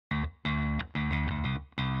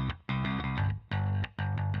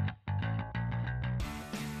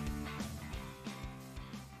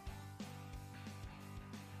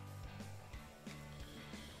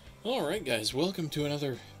Alright guys, welcome to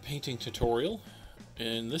another painting tutorial.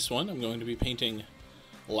 In this one I'm going to be painting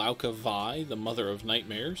Lauka Vai, the Mother of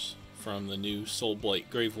Nightmares, from the new Soulblight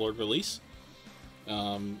Gravelords release.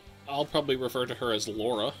 I'll probably refer to her as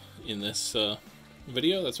Laura in this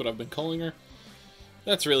video. That's what I've been calling her.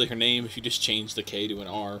 That's really her name. If you just change the K to an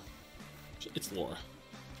R, it's Laura.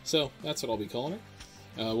 So that's what I'll be calling her.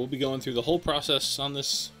 We'll be going through the whole process on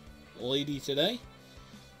this lady today.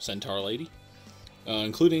 Centaur lady.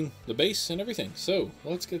 Including the base and everything. So,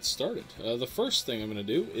 let's get started. The first thing I'm going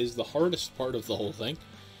to do is the hardest part of the whole thing.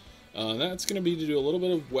 That's going to be to do a little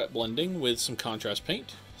bit of wet blending with some contrast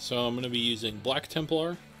paint. So I'm going to be using Black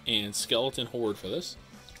Templar and Skeleton Horde for this.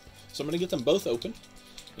 So I'm going to get them both open.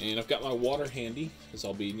 And I've got my water handy, because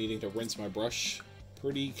I'll be needing to rinse my brush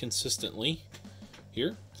pretty consistently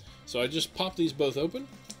here. So I just pop these both open.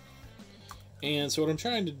 And so what I'm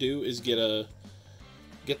trying to do is get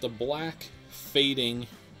the black fading,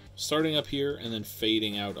 starting up here and then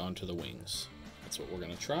fading out onto the wings. That's what we're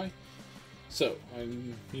going to try. So, I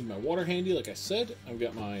need my water handy, like I said. I've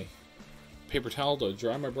got my paper towel to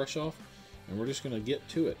dry my brush off, and we're just going to get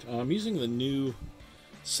to it. I'm using the new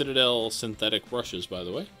Citadel synthetic brushes, by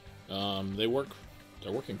the way. They're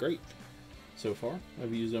working great so far.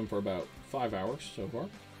 I've used them for about 5 hours so far.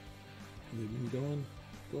 They've been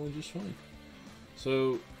going just fine.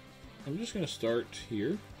 So, I'm just going to start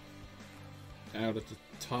here, out at the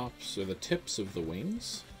tops or the tips of the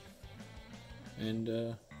wings. And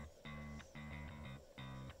the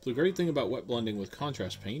great thing about wet blending with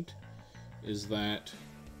contrast paint is that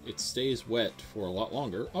it stays wet for a lot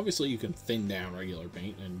longer. Obviously you can thin down regular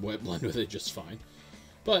paint and wet blend with it just fine,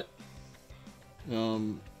 but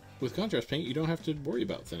with contrast paint you don't have to worry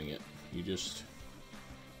about thinning it. You just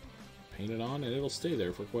paint it on and it'll stay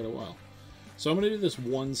there for quite a while. So I'm going to do this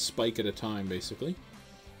one spike at a time basically.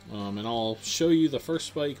 And I'll show you the first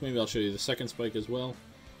spike, maybe I'll show you the second spike as well,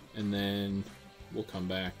 and then we'll come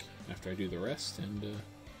back after I do the rest, and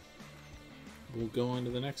we'll go on to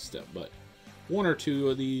the next step. But one or two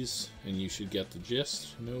of these, and you should get the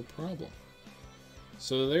gist, no problem.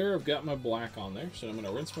 So there, I've got my black on there, so I'm going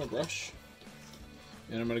to rinse my brush,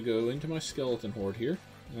 and I'm going to go into my Skeleton Horde here,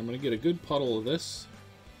 and I'm going to get a good puddle of this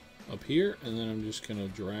up here, and then I'm just going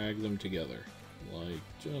to drag them together,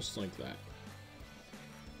 just like that.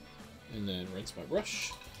 And then rinse my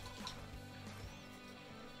brush.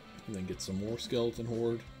 And then get some more Skeleton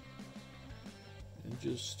Horde. And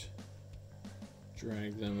just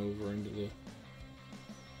drag them over into the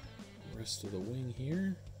rest of the wing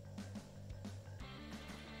here.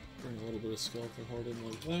 Bring a little bit of Skeleton Horde in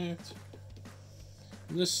like that.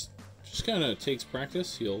 And this just kind of takes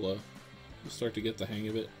practice. You'll start to get the hang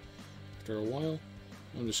of it after a while.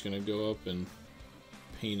 I'm just going to go up and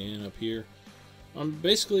paint in up here.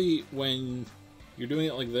 Basically, when you're doing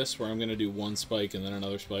it like this, where I'm going to do one spike and then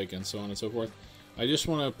another spike and so on and so forth, I just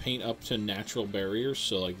want to paint up to natural barriers,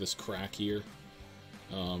 so like this crack here,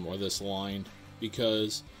 or this line,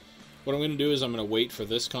 because what I'm going to do is I'm going to wait for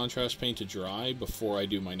this contrast paint to dry before I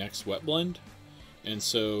do my next wet blend. And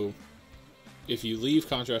so, if you leave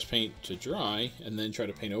contrast paint to dry and then try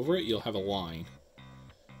to paint over it, you'll have a line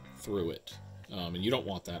through it, and you don't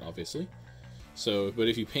want that, obviously. So, but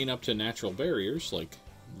if you paint up to natural barriers, like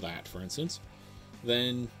that, for instance,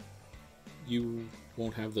 then you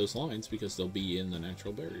won't have those lines because they'll be in the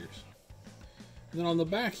natural barriers. And then on the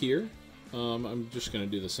back here, I'm just going to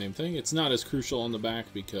do the same thing. It's not as crucial on the back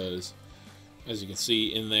because, as you can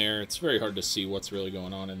see in there, it's very hard to see what's really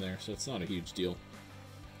going on in there, so it's not a huge deal.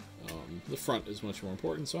 The front is much more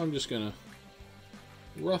important, so I'm just going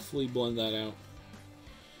to roughly blend that out.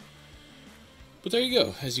 But there you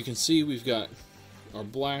go. As you can see, we've got our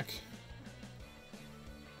black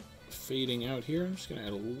fading out here. I'm just going to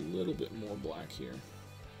add a little bit more black here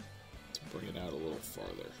to bring it out a little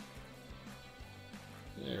farther.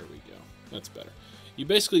 There we go. That's better. You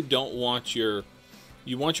basically don't want you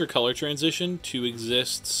want your color transition to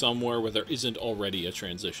exist somewhere where there isn't already a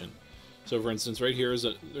transition. So for instance, right here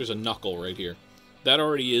there's a knuckle right here. That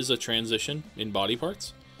already is a transition in body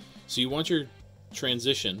parts. So you want your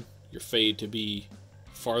transition, your fade, to be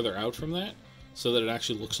farther out from that so that it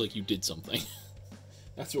actually looks like you did something.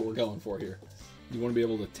 That's what we're going for here. You want to be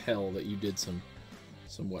able to tell that you did some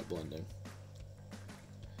wet blending.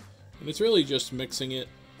 And it's really just mixing it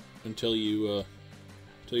until you're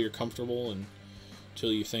comfortable and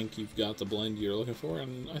until you think you've got the blend you're looking for,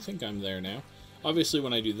 and I think I'm there now. Obviously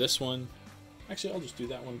when I do this one, actually I'll just do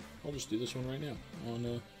that one. I'll just do this one right now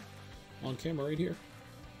on camera right here.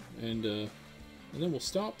 And then we'll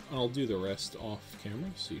stop, and I'll do the rest off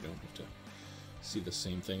camera, so you don't have to see the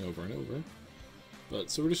same thing over and over. But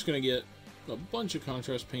so we're just going to get a bunch of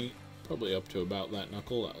contrast paint, probably up to about that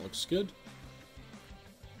knuckle. That looks good.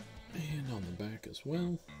 And on the back as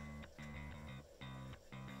well.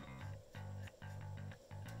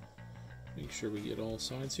 Make sure we get all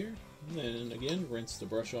sides here. And then again, rinse the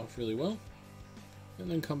brush off really well. And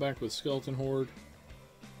then come back with Skeleton Horde.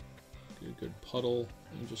 Get a good puddle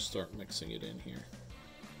and just start mixing it in here.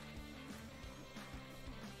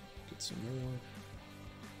 Get some more.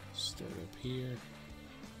 Start up here.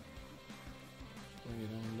 Bring it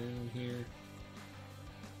on down here.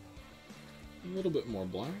 A little bit more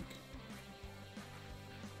black.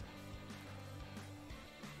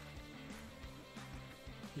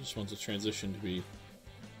 You just want the transition to be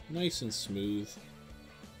nice and smooth.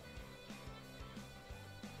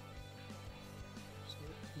 So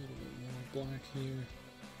a little bit more black here.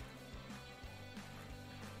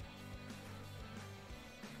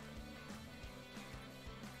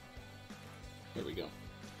 There we go.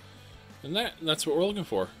 And that's what we're looking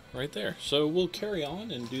for right there. So we'll carry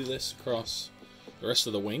on and do this across the rest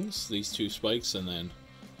of the wings, these two spikes, and then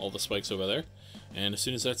all the spikes over there. And as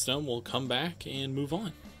soon as that's done, we'll come back and move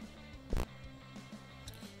on.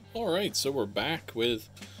 Alright, so we're back with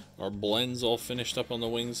our blends all finished up on the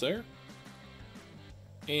wings there.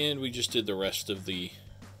 And we just did the rest of the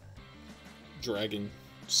dragon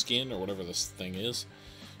skin, or whatever this thing is.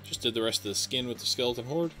 Just did the rest of the skin with the Skeleton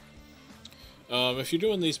Horde. If you're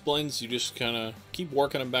doing these blends, you just kind of keep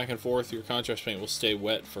working them back and forth. Your contrast paint will stay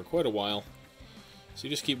wet for quite a while. So you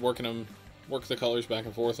just keep working them, work the colors back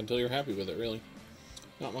and forth until you're happy with it, really.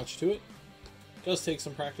 Not much to it. It does take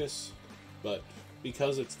some practice, but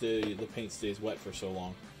because it's the paint stays wet for so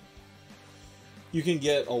long, you can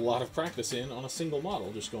get a lot of practice in on a single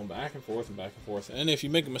model, just going back and forth and back and forth. And if you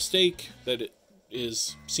make a mistake that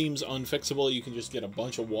seems unfixable, you can just get a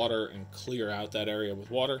bunch of water and clear out that area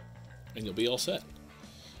with water, and you'll be all set.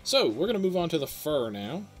 So we're going to move on to the fur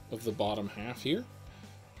now of the bottom half here.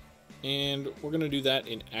 And we're going to do that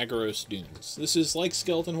in Agros Dunes. This is like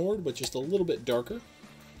Skeleton Horde, but just a little bit darker.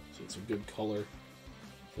 So it's a good color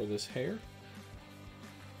for this hair.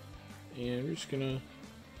 And we're just going to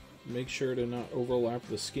make sure to not overlap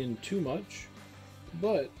the skin too much.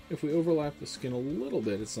 But if we overlap the skin a little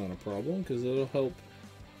bit, it's not a problem, because it'll help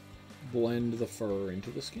blend the fur into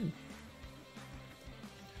the skin.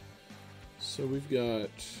 So we've got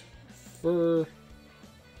fur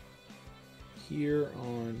here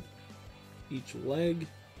on each leg,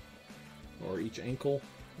 or each ankle,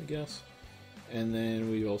 I guess. And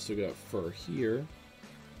then we've also got fur here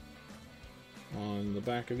on the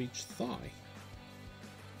back of each thigh.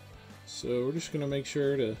 So we're just going to make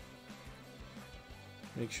sure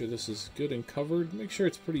this is good and covered. Make sure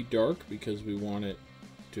it's pretty dark, because we want it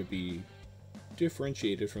to be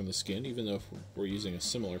differentiated from the skin, even though we're using a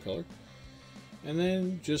similar color. And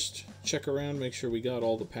then just check around, make sure we got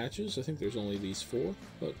all the patches. I think there's only these 4,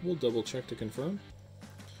 but we'll double check to confirm.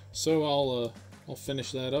 So I'll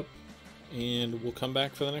finish that up, and we'll come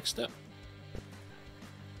back for the next step.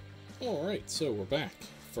 Alright, so we're back.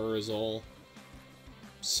 Fur is all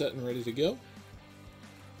set and ready to go.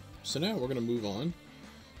 So now we're going to move on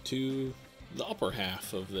to the upper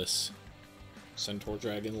half of this Centaur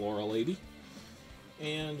Dragon Laura Lady.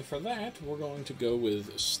 And for that, we're going to go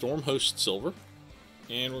with Stormhost Silver.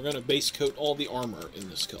 And we're going to base coat all the armor in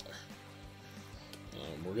this color.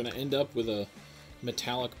 We're going to end up with a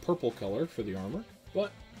metallic purple color for the armor.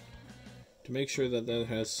 But to make sure that that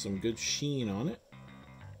has some good sheen on it,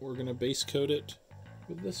 we're going to base coat it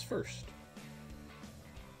with this first.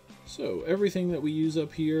 So everything that we use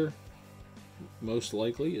up here most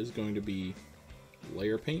likely is going to be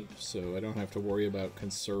layer paint, so I don't have to worry about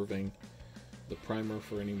conserving the primer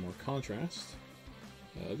for any more contrast.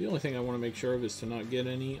 The only thing I want to make sure of is to not get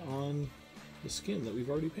any on the skin that we've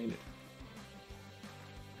already painted.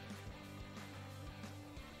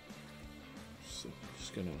 So I'm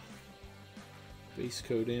just going to base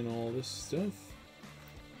coat in all this stuff.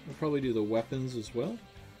 I'll probably do the weapons as well.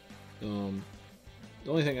 The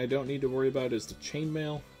only thing I don't need to worry about is the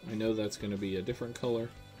chainmail. I know that's going to be a different color,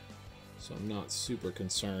 so I'm not super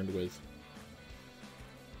concerned with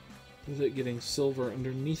it getting silver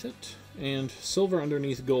underneath it. And silver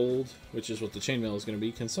underneath gold, which is what the chainmail is going to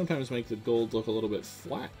be, can sometimes make the gold look a little bit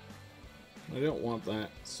flat. I don't want that,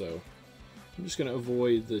 so I'm just going to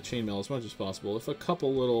avoid the chainmail as much as possible. If a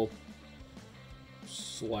couple little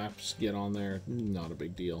slaps get on there, not a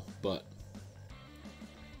big deal, but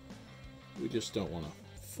we just don't want to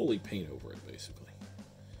fully paint over it, basically.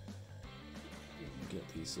 Get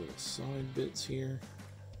these little side bits here.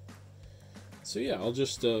 So yeah, I'll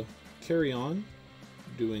just carry on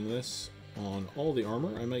doing this on all the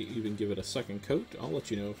armor. I might even give it a second coat. I'll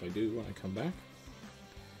let you know if I do when I come back.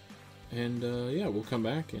 And yeah, we'll come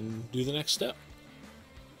back and do the next step.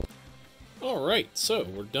 Alright, so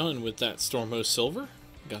we're done with that Stormhost Silver.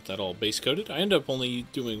 Got that all base coated. I end up only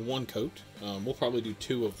doing one coat. We'll probably do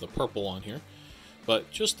 2 of the purple on here,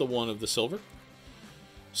 but just the 1 of the silver.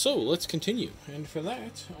 So let's continue. And for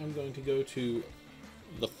that, I'm going to go to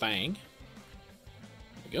the Fang.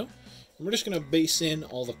 There we go. And we're just going to base in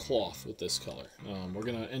all the cloth with this color. We're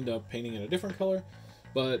going to end up painting in a different color,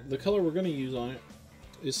 but the color we're going to use on it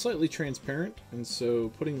is slightly transparent, and so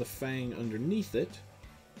putting the Fang underneath it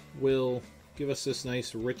will give us this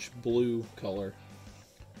nice rich blue color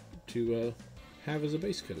to have as a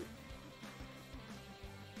base coat.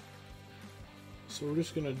 So we're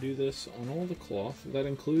just going to do this on all the cloth. That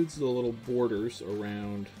includes the little borders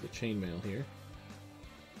around the chainmail here.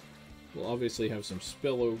 We'll obviously have some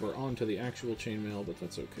spillover onto the actual chainmail, but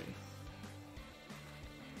that's okay.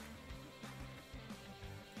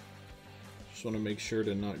 Just want to make sure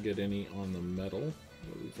to not get any on the metal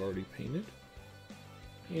that we've already painted.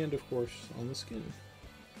 And of course on the skin.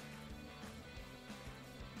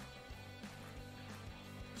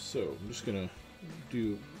 So I'm just going to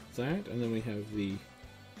do that, and then we have the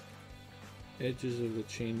edges of the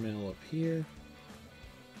chainmail up here.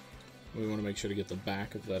 We want to make sure to get the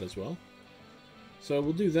back of that as well. So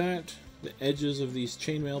we'll do that, the edges of these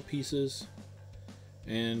chainmail pieces,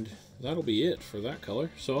 and that'll be it for that color.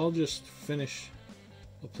 So I'll just finish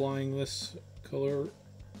applying this color,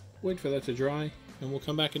 wait for that to dry, and we'll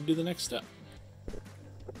come back and do the next step.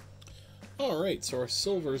 Alright, so our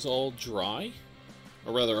silver's all dry.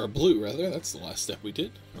 Or rather, our blue, rather. That's the last step we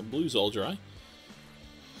did. Our blue's all dry.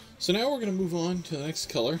 So now we're going to move on to the next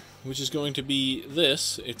color, which is going to be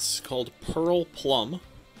this. It's called Pearl Plum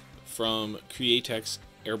from Createx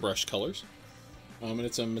Airbrush Colors. And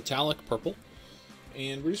it's a metallic purple.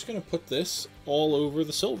 And we're just going to put this all over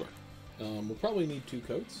the silver. We'll probably need 2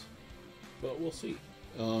 coats, but we'll see.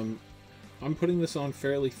 I'm putting this on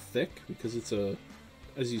fairly thick because it's a,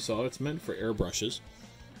 as you saw, it's meant for airbrushes.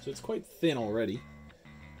 So it's quite thin already.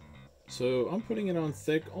 So I'm putting it on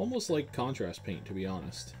thick, almost like contrast paint, to be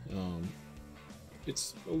honest.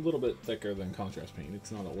 It's a little bit thicker than contrast paint.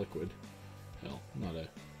 It's not a liquid. Well, not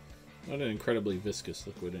an incredibly viscous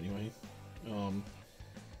liquid anyway.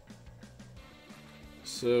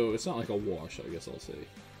 So it's not like a wash, I guess I'll say.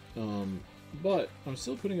 But I'm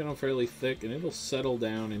still putting it on fairly thick, and it'll settle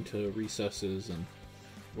down into recesses and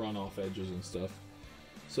run off edges and stuff.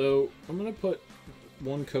 So I'm going to put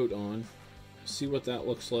 1 coat on, see what that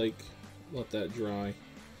looks like, let that dry,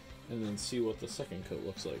 and then see what the second coat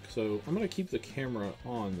looks like. So I'm going to keep the camera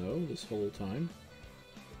on though this whole time,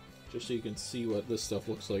 just so you can see what this stuff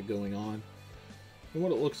looks like going on, and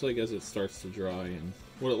what it looks like as it starts to dry, and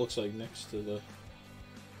what it looks like next to the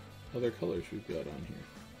other colors we've got on here.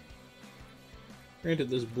 Granted,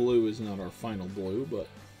 this blue is not our final blue, but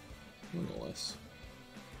nonetheless.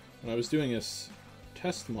 When I was doing this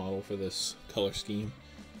test model for this color scheme,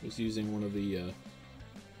 I was using one of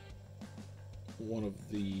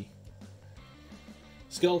the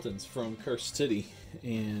skeletons from Cursed City,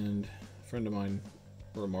 and a friend of mine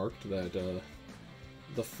remarked that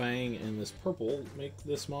the Fang and this purple make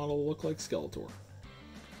this model look like Skeletor.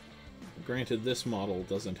 Granted, this model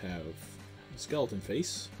doesn't have a skeleton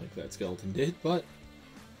face like that skeleton did, but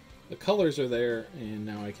the colors are there, and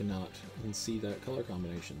now I cannot unsee that color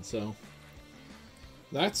combination. So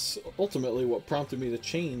that's ultimately what prompted me to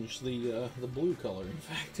change the blue color. In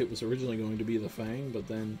fact, it was originally going to be the Fang, but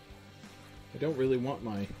then I don't really want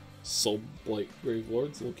my Soulblight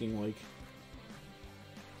Gravelords looking like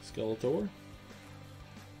Skeletor.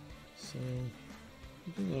 So,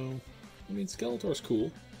 even though, I mean, Skeletor's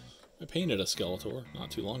cool. I painted a Skeletor not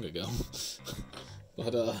too long ago,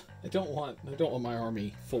 but I don't want my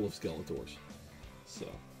army full of Skeletors. So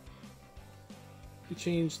we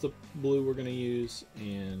changed the blue we're going to use,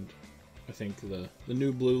 and I think the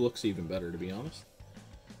new blue looks even better, to be honest.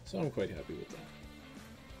 So I'm quite happy with that.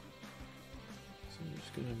 So I'm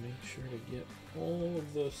just going to make sure to get all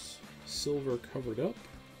of this silver covered up.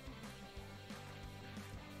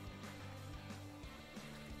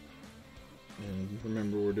 And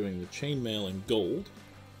remember, we're doing the chainmail in gold,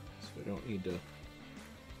 so I don't need to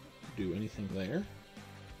do anything there.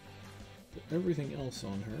 But everything else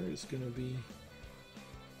on her is going to be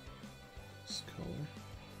this color.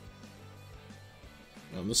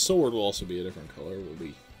 The sword will also be a different color. Will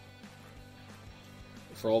be,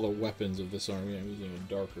 for all the weapons of this army, I'm using a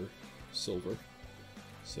darker silver.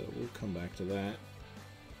 So we'll come back to that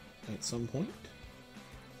at some point.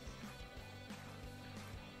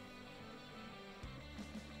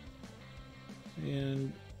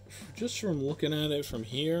 And just from looking at it from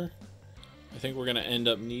here, I think we're going to end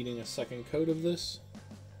up needing a second coat of this.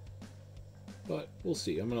 But we'll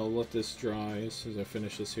see. I'm going to let this dry. As soon as I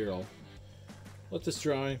finish this here, I'll let this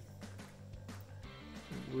dry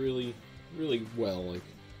really, really well. Like,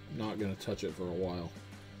 not going to touch it for a while.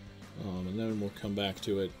 And then we'll come back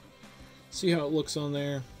to it, see how it looks on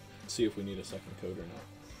there, see if we need a second coat or not.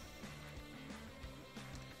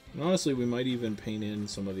 And honestly, we might even paint in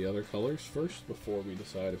some of the other colors first before we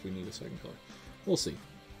decide if we need a second color. We'll see.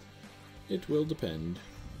 It will depend.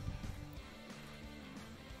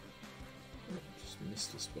 Oh, just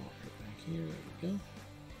missed a spot right back here. There we go.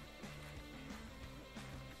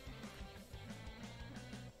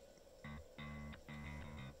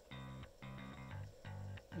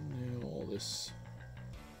 And now all this...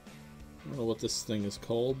 I don't know what this thing is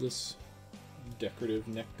called, this decorative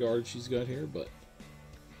neck guard she's got here, but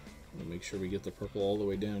we'll make sure we get the purple all the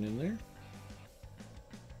way down in there.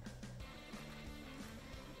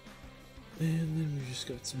 And then we just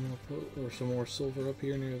got some more silver up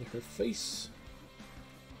here near her face.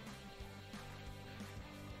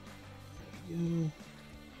 There we go.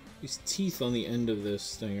 These teeth on the end of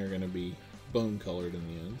this thing are going to be bone colored in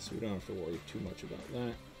the end, so we don't have to worry too much about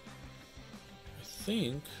that. I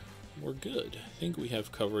think we're good. I think we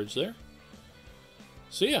have coverage there.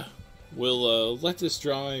 So yeah, we'll let this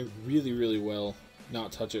dry really, really well.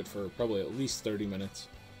 Not touch it for probably at least 30 minutes.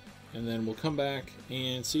 And then we'll come back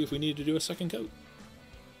and see if we need to do a second coat.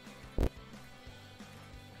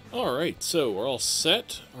 Alright, so we're all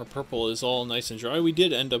set. Our purple is all nice and dry. We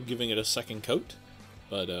did end up giving it a second coat,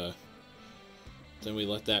 but then we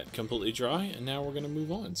let that completely dry, and now we're going to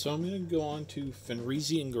move on. So I'm going to go on to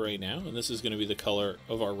Fenrisian Gray now, and this is going to be the color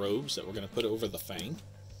of our robes that we're going to put over the fang.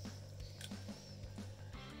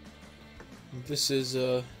 This is,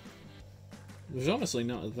 there's honestly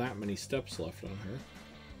not that many steps left on her.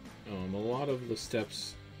 A lot of the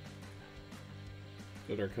steps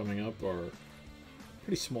that are coming up are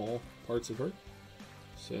pretty small parts of her.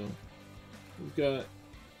 So we've got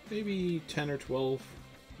maybe 10 or 12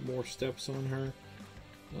 more steps on her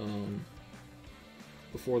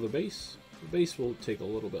before the base. The base will take a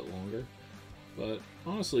little bit longer, but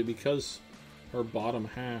honestly, because her bottom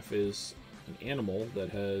half is an animal that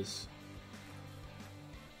has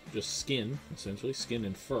just skin, essentially, skin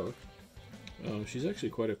and fur, she's actually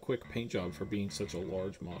quite a quick paint job for being such a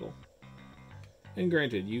large model. And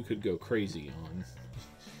granted, you could go crazy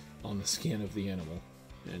on the skin of the animal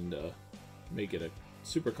and make it a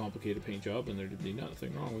super complicated paint job, and there'd be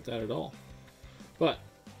nothing wrong with that at all. But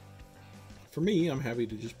for me, I'm happy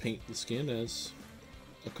to just paint the skin as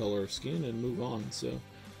a color of skin and move on. So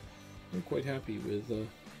I'm quite happy with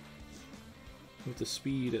the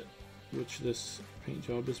speed at which this paint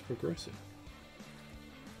job is progressing.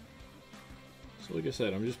 So like I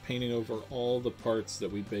said, I'm just painting over all the parts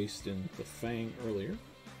that we based in the fang earlier.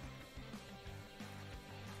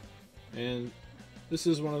 And this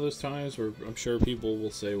is one of those times where I'm sure people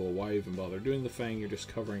will say, well, why even bother doing the fang? You're just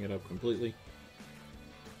covering it up completely.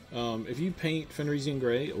 If you paint Fenrisian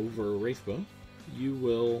Gray over Wraithbone, you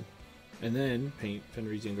will, and then paint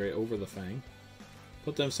Fenrisian Gray over the fang,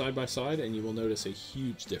 put them side by side, and you will notice a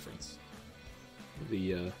huge difference.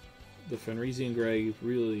 The Fenrisian Gray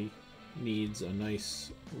really needs a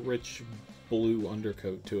nice, rich blue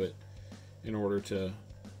undercoat to it in order to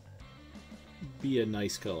be a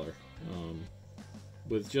nice color.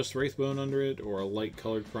 With just Wraithbone under it or a light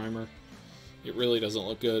colored primer, it really doesn't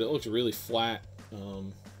look good. It looks really flat.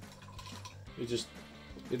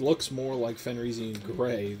 It looks more like Fenrisian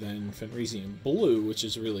Gray than Fenrisian Blue, which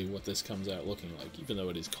is really what this comes out looking like, even though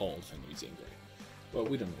it is called Fenrisian Gray. But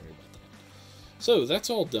we don't worry about that. So that's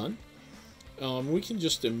all done. We can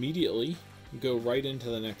just immediately go right into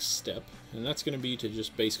the next step, and that's going to be to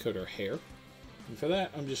just base coat our hair. And for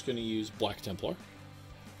that, I'm just going to use Black Templar.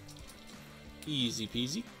 Easy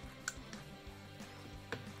peasy.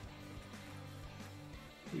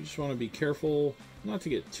 We just want to be careful not to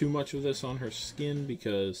get too much of this on her skin,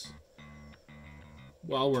 because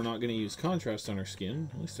while we're not going to use contrast on her skin,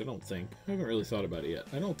 at least I don't think, I haven't really thought about it yet,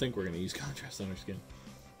 I don't think we're going to use contrast on her skin.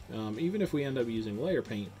 Even if we end up using layer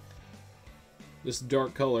paint, this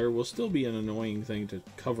dark color will still be an annoying thing to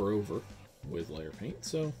cover over with layer paint,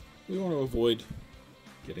 so we want to avoid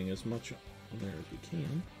getting as much on there as we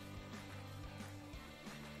can.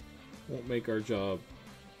 Won't make our job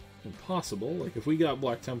impossible. Like if we got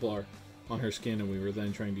Black Templar on her skin and we were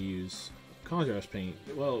then trying to use contrast paint,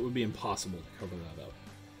 well, it would be impossible to cover that up.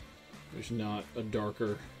 There's not a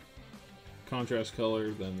darker contrast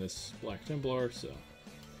color than this Black Templar, so.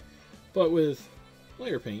 But with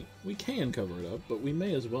layer paint, we can cover it up, but we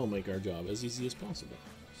may as well make our job as easy as possible.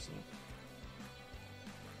 So,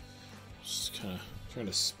 just kind of trying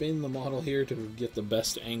to spin the model here to get the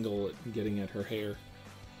best angle at getting at her hair.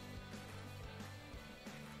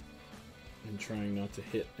 And trying not to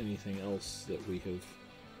hit anything else that we have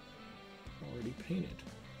already painted.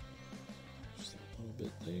 Just a little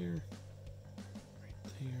bit there.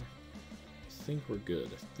 Right there. I think we're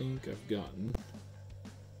good. I think I've gotten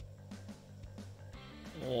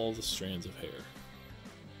all the strands of hair.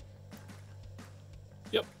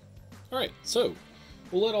 Yep. Alright, so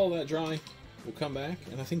we'll let all that dry. We'll come back,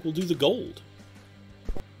 and I think we'll do the gold.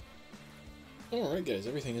 Alright guys,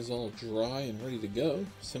 everything is all dry and ready to go.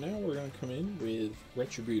 So now we're going to come in with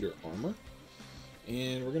Retributor Armor.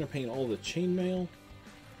 And we're going to paint all the chainmail,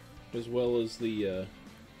 as well as the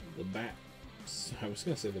bat. I was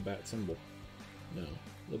going to say the bat symbol. No,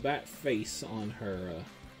 the bat face on her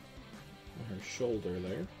shoulder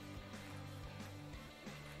there.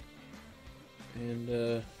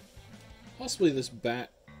 And possibly this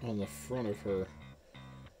bat on the front of her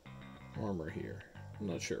armor here. I'm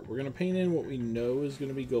not sure. We're going to paint in what we know is going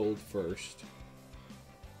to be gold first.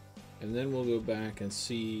 And then we'll go back and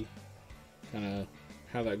see kind of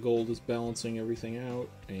how that gold is balancing everything out.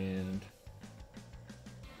 And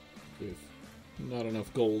if not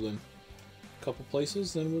enough gold in a couple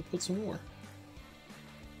places, then we'll put some more.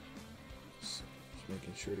 So just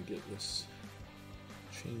making sure to get this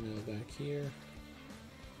chainmail back here.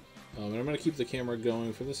 And I'm going to keep the camera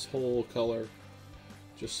going for this whole color,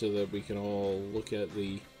 just so that we can all look at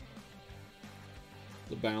the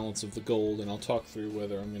balance of the gold, and I'll talk through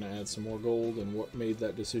whether I'm going to add some more gold and what made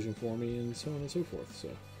that decision for me, and so on and so forth. So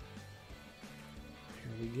here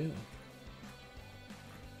we go.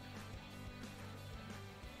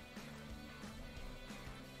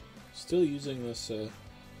 Still using this,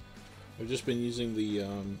 I've just been using the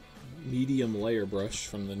medium layer brush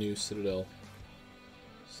from the new Citadel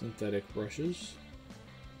synthetic brushes,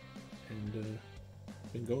 and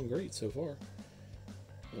been going great so far.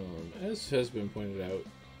 As has been pointed out,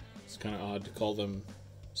 it's kind of odd to call them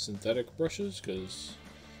synthetic brushes, because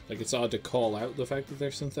it's odd to call out the fact that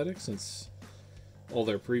they're synthetic, since all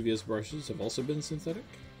their previous brushes have also been synthetic.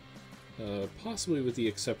 Possibly with the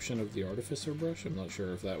exception of the Artificer brush. I'm not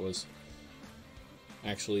sure if that was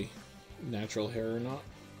actually natural hair or not,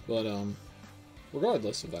 but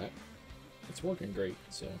regardless of that, it's working great,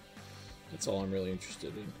 so that's all I'm really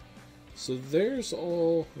interested in. So there's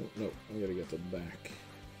all... No, I gotta get the back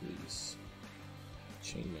of these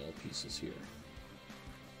chainmail pieces here.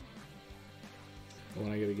 Oh,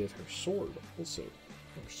 and I gotta get her sword also.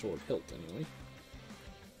 Her sword hilt, anyway.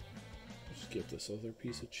 Just get this other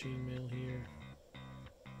piece of chainmail here.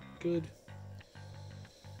 Good.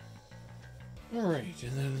 Alright,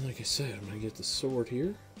 and then, like I said, I'm gonna get the sword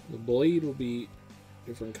here. The blade will be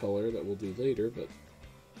different color that we'll do later, but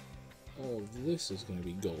all of this is going to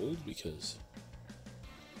be gold, because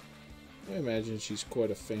I imagine she's quite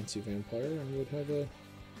a fancy vampire and would have a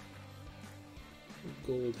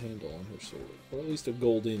gold handle on her sword, or at least a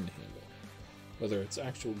golden handle. Whether it's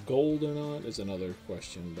actual gold or not is another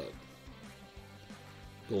question, but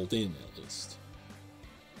golden at least.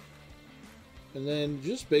 And then,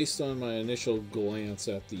 just based on my initial glance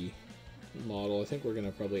at the model, I think we're going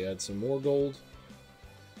to probably add some more gold.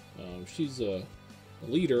 She's a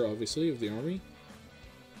leader, obviously, of the army.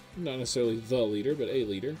 Not necessarily the leader, but a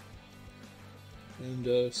leader.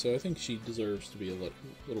 And so I think she deserves to be a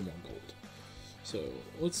little more gold. So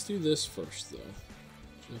let's do this first, though,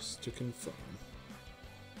 just to confirm.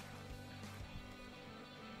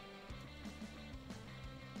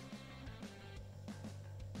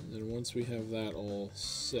 And then once we have that all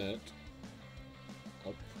set,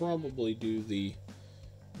 I'll probably do the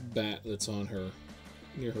bat that's on her,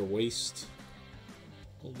 near her waist.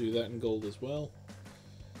 We'll do that in gold as well.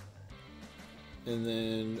 And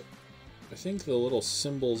then I think the little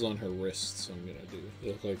symbols on her wrists I'm gonna do. They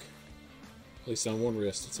look like, at least on one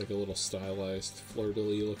wrist, it's like a little stylized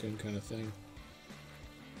fleur-de-lis looking kind of thing.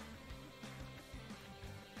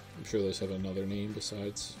 I'm sure those have another name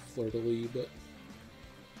besides fleur-de-lis, but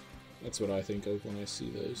that's what I think of when I see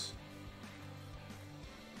those.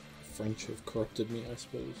 The French have corrupted me, I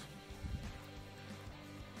suppose.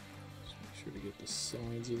 Just make sure to get the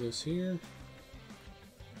sides of this here.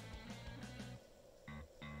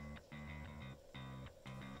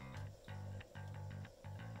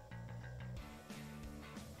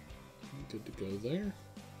 Good to go there.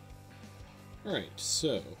 Alright,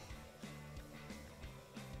 so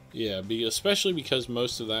yeah, especially because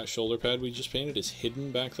most of that shoulder pad we just painted is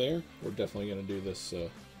hidden back there, we're definitely going to do this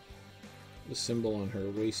the symbol on her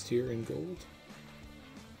waist here in gold.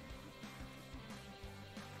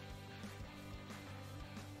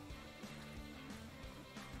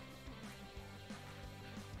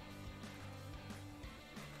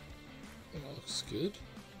 looks good.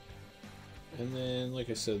 And then, like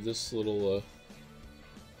I said, this little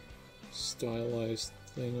stylized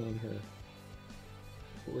thing on her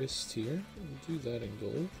wrist here, we'll do that in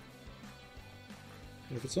gold.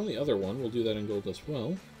 And if it's on the other one, we'll do that in gold as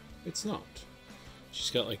well. It's not.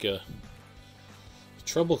 She's got like a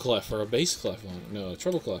treble clef or a bass clef on it. No, a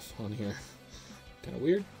treble clef on here. Kind of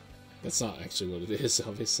weird. That's not actually what it is,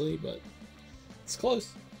 obviously, but it's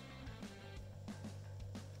close.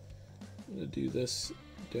 I'm going to do this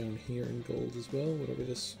down here in gold as well, whatever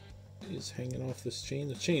this is hanging off this chain.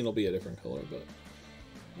 The chain will be a different color, but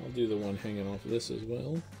I'll do the one hanging off this as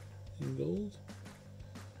well in gold.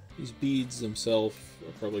 These beads themselves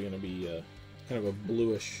are probably going to be kind of a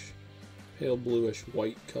bluish, pale bluish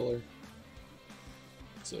white color.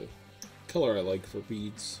 It's a color I like for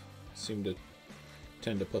beads. Seem to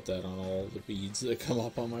tend to put that on all the beads that come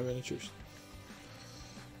up on my miniatures.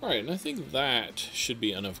 Alright, and I think that should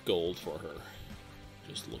be enough gold for her.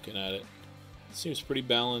 Just looking at it. Seems pretty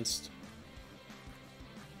balanced.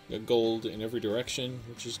 Got gold in every direction,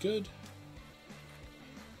 which is good.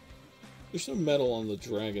 There's no metal on the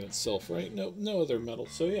dragon itself, right? No other metal.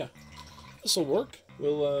 So yeah, this will work.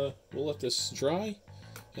 We'll let this dry,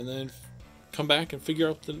 and then come back and figure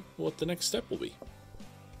out what the next step will be.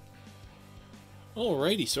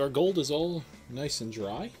 Alrighty, so our gold is all nice and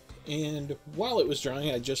dry, and while it was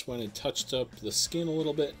drying, I just went and touched up the skin a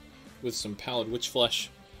little bit with some pallid witch flesh,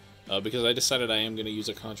 because I decided I am going to use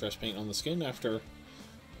a contrast paint on the skin. After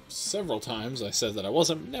several times I said that I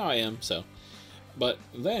wasn't, now I am, so. But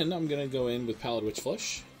then I'm going to go in with pallid witch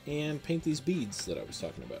flesh and paint these beads that I was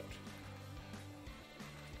talking about.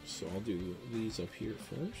 So I'll do these up here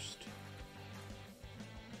first.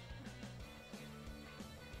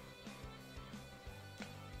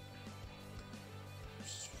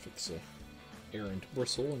 Just fix a errant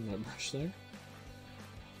bristle in my brush there.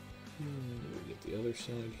 And we'll get the other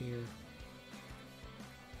side here.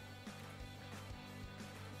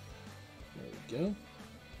 There we go.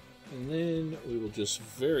 And then we will just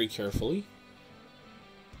very carefully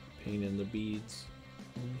paint in the beads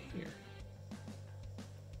on here.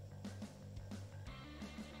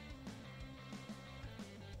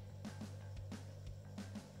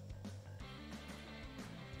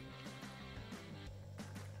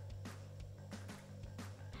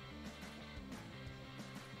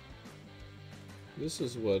 This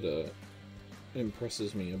is what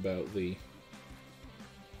impresses me about these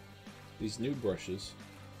new brushes.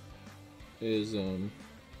 Is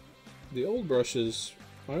the old brushes,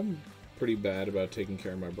 I'm pretty bad about taking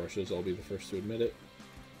care of my brushes, I'll be the first to admit it.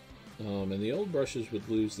 And the old brushes would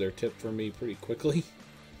lose their tip for me pretty quickly.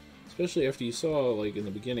 Especially after you saw, like in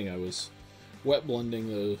the beginning, I was wet blending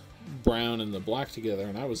the brown and the black together,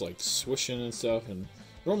 and I was like swishing and stuff, and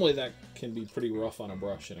normally that can be pretty rough on a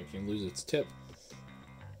brush and it can lose its tip.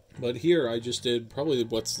 But here I just did probably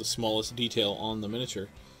what's the smallest detail on the miniature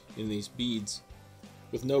in these beads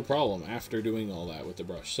with no problem after doing all that with the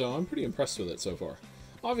brush. So I'm pretty impressed with it so far.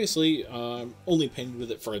 Obviously, only painted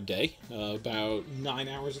with it for a day, about 9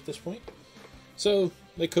 hours at this point. So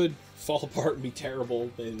they could fall apart and be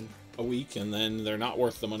terrible in a week, and then they're not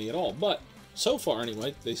worth the money at all. But so far,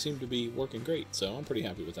 anyway, they seem to be working great, so I'm pretty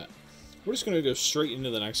happy with that. We're just going to go straight into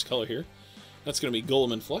the next color here. That's going to be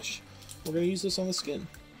Golem Flesh. We're going to use this on the skin.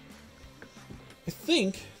 I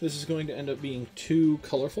think this is going to end up being too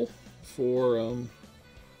colorful for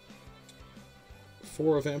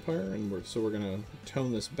a vampire, and so we're going to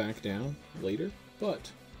tone this back down later, but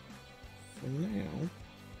for now,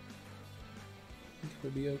 I think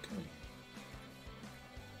it'll be okay.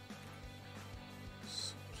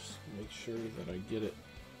 So just make sure that I get it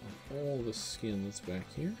on all the skin that's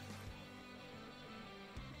back here.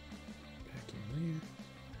 Back in there.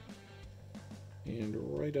 And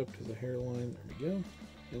right up to the hairline, there we go.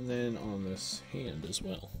 And then on this hand as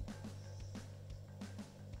well.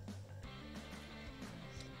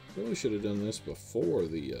 Really should have done this before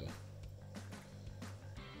the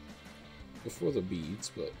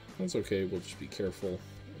beads, but that's okay. We'll just be careful,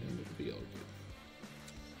 and it'll be all good.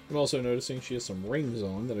 I'm also noticing she has some rings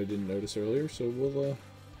on that I didn't notice earlier, so we'll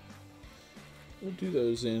do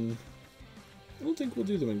those in. I don't think we'll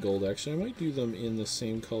do them in gold. Actually, I might do them in the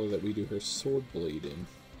same color that we do her sword blade in.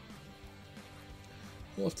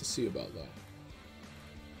 We'll have to see about that.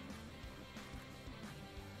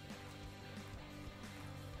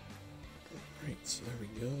 Right, so there we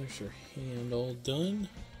go. There's her hand all done.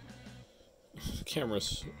 The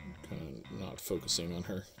camera's kind of not focusing on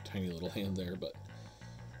her tiny little hand there, but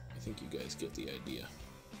I think you guys get the idea.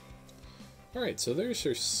 Alright, so there's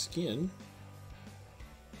her skin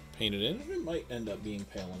painted in. It might end up being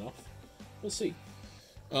pale enough. We'll see.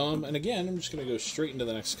 And again, I'm just going to go straight into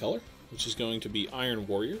the next color, which is going to be Iron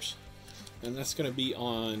Warriors. And that's going to be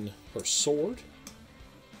on her sword,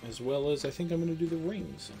 as well as I think I'm going to do the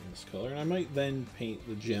rings in this color. And I might then paint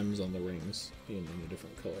the gems on the rings in a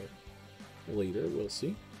different color later. We'll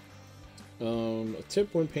see. A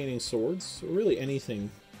tip when painting swords, or really anything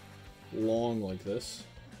long like this,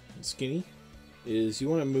 and skinny, is you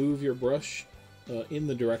want to move your brush in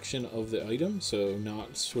the direction of the item, so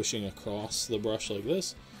not swishing across the brush like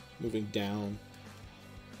this, moving down,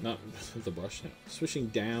 not the brush, no, swishing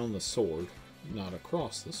down the sword, not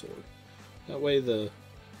across the sword. That way,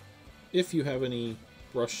 if you have any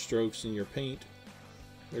brush strokes in your paint,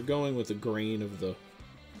 they're going with the grain of the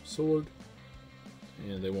sword,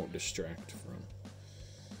 and they won't distract from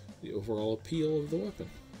the overall appeal of the weapon.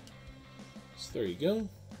 So there you go.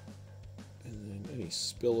 And then any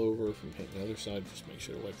spillover from painting the other side, just make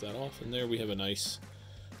sure to wipe that off. And there we have a nice,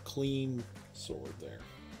 clean sword there.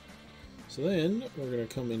 So then we're going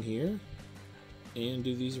to come in here and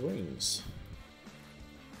do these rings.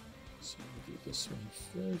 So we'll do this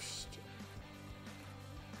one first.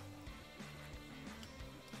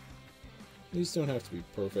 These don't have to be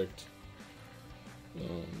perfect.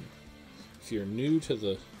 If you're new to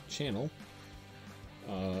the channel,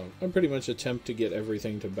 I pretty much attempt to get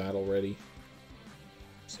everything to battle ready.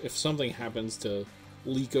 If something happens to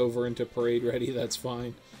leak over into parade ready, that's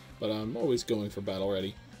fine, but I'm always going for battle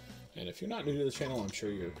ready. And if you're not new to the channel, I'm sure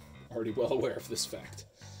you're already well aware of this fact.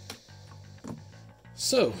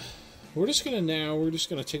 So we're just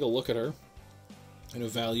gonna take a look at her and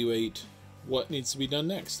evaluate what needs to be done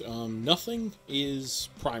next. Nothing is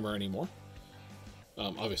primer anymore.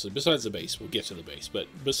 Obviously, besides the base, we'll get to the base, but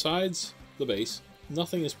besides the base,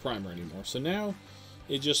 nothing is primer anymore. So now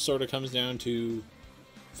it just sort of comes down to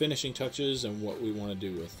finishing touches and what we want to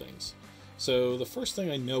do with things. So the first thing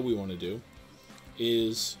I know we want to do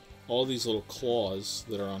is all these little claws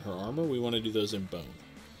that are on her armor. We want to do those in bone.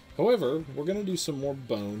 However, we're going to do some more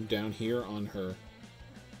bone down here on her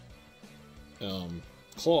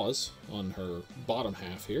claws, on her bottom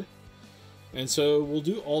half here. And so we'll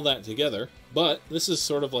do all that together, but this is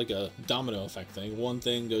sort of like a domino effect thing. One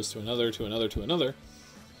thing goes to another, to another, to another.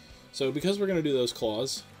 So because we're going to do those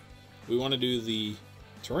claws, we want to do the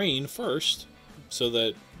terrain first so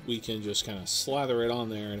that we can just kind of slather it on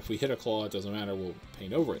there, and if we hit a claw, it doesn't matter, we'll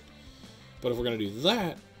paint over it. But if we're going to do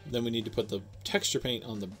that, then we need to put the texture paint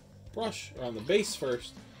on the brush, or on the base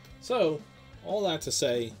first. So, all that to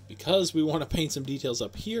say, because we want to paint some details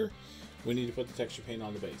up here, we need to put the texture paint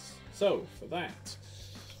on the base. So, for that,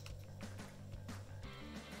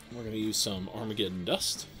 we're going to use some Armageddon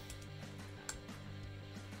Dust.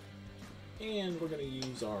 And we're going to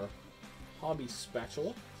use our Hobby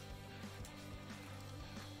Spatula.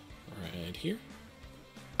 Right here.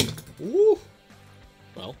 Woo!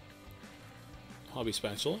 Well, Hobby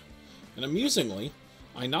Spatula. And amusingly,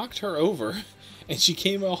 I knocked her over and she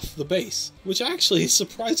came off the base, which actually is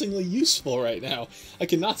surprisingly useful right now. I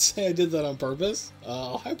cannot say I did that on purpose.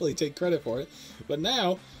 I'll happily take credit for it. But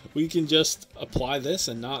now we can just apply this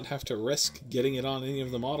and not have to risk getting it on any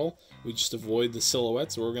of the model. We just avoid the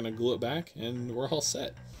silhouette, so we're going to glue it back and we're all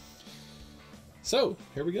set. So,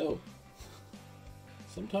 here we go.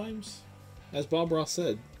 Sometimes, as Bob Ross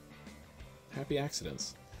said, happy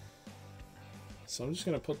accidents. So I'm just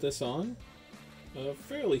going to put this on.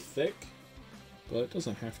 Fairly thick, but it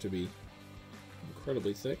doesn't have to be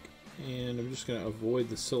incredibly thick. And I'm just going to avoid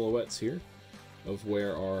the silhouettes here of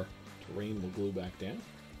where our terrain will glue back down.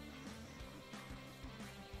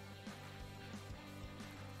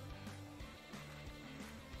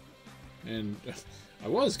 And I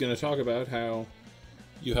was going to talk about how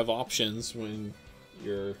you have options when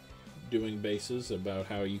you're doing bases, about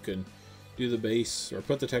how you can do the base or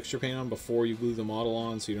put the texture paint on before you glue the model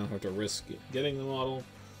on, so you don't have to risk getting the model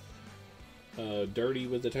dirty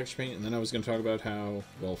with the texture paint. And then I was going to talk about how,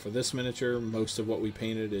 well, for this miniature, most of what we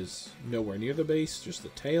painted is nowhere near the base, just the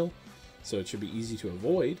tail, so it should be easy to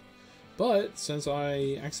avoid. But since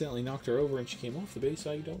I accidentally knocked her over and she came off the base,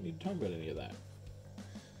 I don't need to talk about any of that.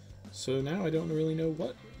 So now I don't really know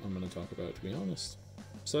what I'm going to talk about, to be honest.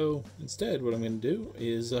 So instead, what I'm going to do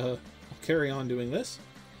is I'll carry on doing this.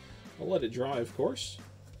 I'll let it dry, of course.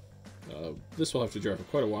 This will have to dry for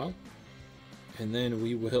quite a while. And then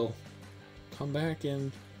we will come back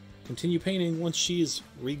and continue painting once she's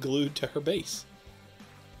re-glued to her base.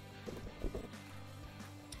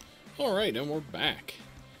 Alright, and we're back.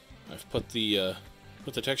 I've put the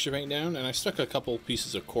texture paint down, and I stuck a couple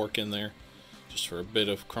pieces of cork in there just for a bit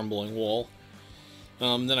of crumbling wall.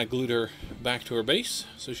 Then I glued her back to her base,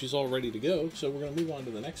 so she's all ready to go. So we're going to move on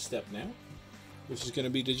to the next step now, which is going to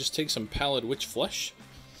be to just take some pallid witch flesh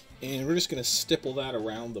And we're just going to stipple that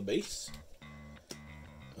around the base.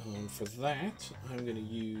 For that, I'm going to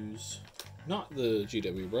use not the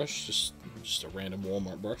GW brush, just a random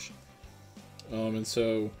Walmart brush. And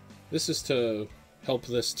so this is to help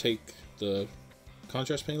this take the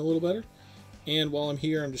contrast paint a little better. And while I'm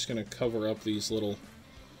here, I'm just going to cover up these little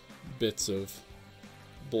bits of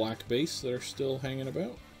black base that are still hanging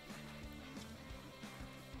about.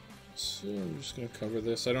 So I'm just going to cover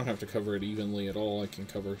this. I don't have to cover it evenly at all. I can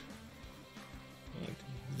cover like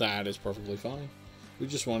that is perfectly fine. We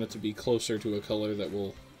just want it to be closer to a color that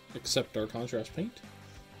will accept our contrast paint.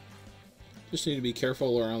 Just need to be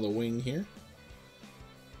careful around the wing here.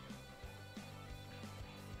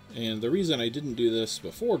 And the reason I didn't do this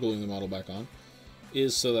before gluing the model back on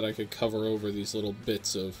is so that I could cover over these little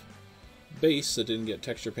bits of base that didn't get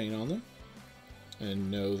texture paint on them and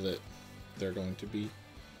know that they're going to be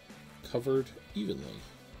covered evenly.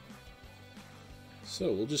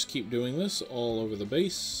 So we'll just keep doing this all over the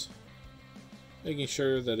base, making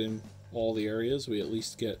sure that in all the areas we at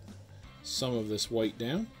least get some of this white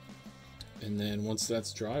down. And then once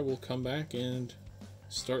that's dry, we'll come back and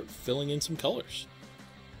start filling in some colors.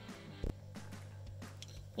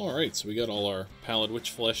 Alright, so we got all our Pallid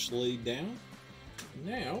Witch Flesh laid down.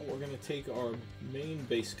 Now we're going to take our main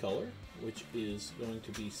base color, which is going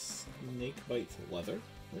to be Snakebite Leather.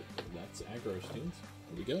 Oh, that's aggro stings.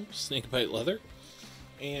 There we go, Snakebite Leather.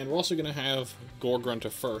 And we're also going to have Gore-Grunta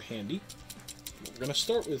Fur handy. We're going to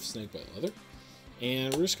start with Snakebite Leather.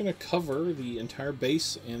 And we're just going to cover the entire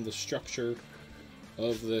base and the structure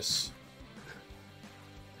of this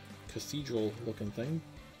cathedral looking thing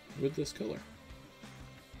with this color.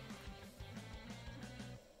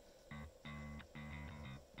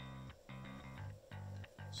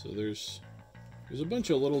 So there's a bunch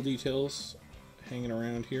of little details hanging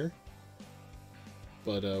around here,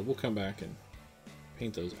 but we'll come back and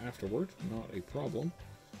paint those afterward, not a problem.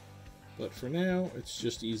 But for now, it's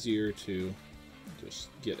just easier to just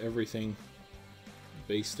get everything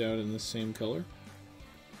based out in the same color.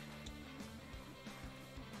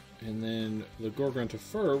 And then the Gore-Grunta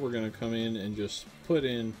Fur, we're going to come in and just put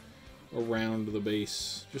in around the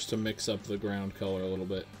base just to mix up the ground color a little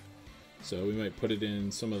bit. So we might put it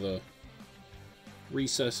in some of the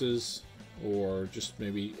recesses or just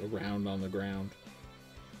maybe around on the ground.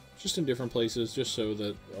 Just in different places, just so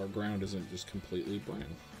that our ground isn't just completely brown.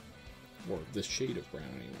 Or this shade of brown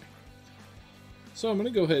anyway. So I'm going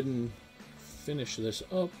to go ahead and finish this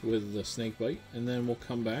up with the Snakebite, and then we'll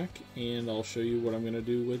come back and I'll show you what I'm going to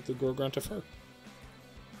do with the Gore-Grunta Fur.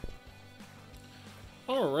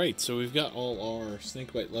 Alright, so we've got all our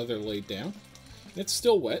Snakebite Leather laid down. It's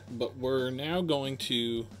still wet, but we're now going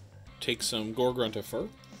to take some Gore-Grunta Fur,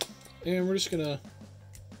 and we're just going to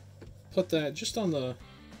put that just on the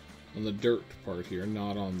dirt part here,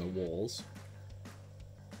 not on the walls.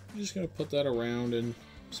 I'm just going to put that around in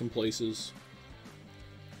some places,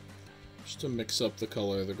 just to mix up the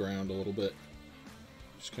color of the ground a little bit.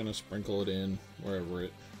 Just kind of sprinkle it in wherever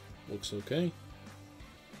it looks okay.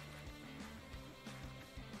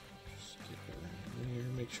 Just get around there.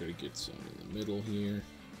 Make sure to get some in the middle here.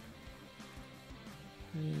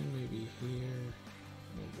 And maybe here,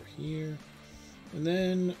 over here. And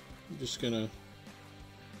then I'm just going to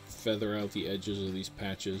feather out the edges of these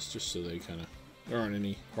patches just so they kind of, there aren't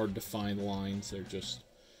any hard to find lines. They're just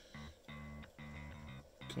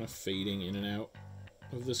kind of fading in and out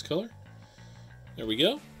of this color. There we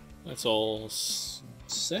go. That's all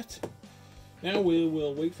set. Now we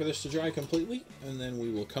will wait for this to dry completely, and then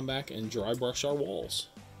we will come back and dry brush our walls.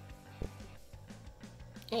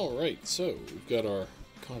 Alright, so we've got our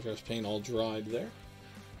contrast paint all dried there.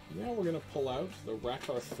 Now we're going to pull out the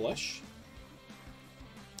Rakarth Flesh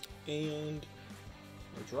and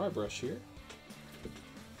our dry brush here.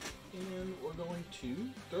 And we're going to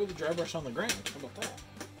throw the dry brush on the ground. How about that?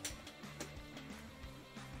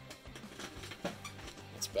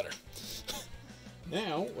 That's better.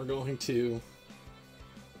 Now we're going to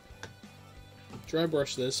dry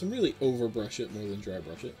brush this, and really over brush it more than dry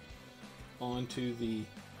brush it, onto the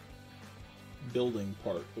building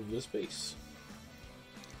part of this base.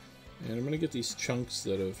 And I'm going to get these chunks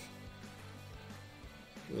that I've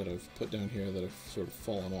put down here that have sort of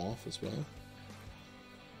fallen off as well.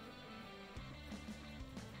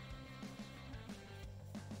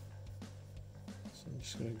 So I'm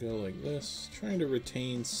just going to go like this, trying to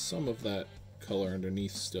retain some of that color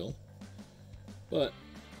underneath still, but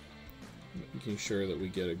making sure that we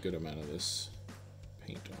get a good amount of this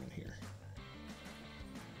paint on here.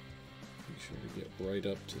 Make sure to get right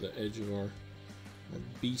up to the edge of our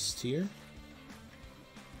beast here.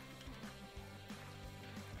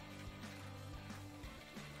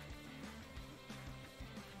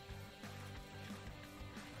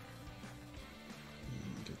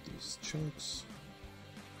 these chunks.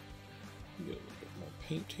 Get a little bit more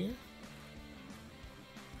paint here.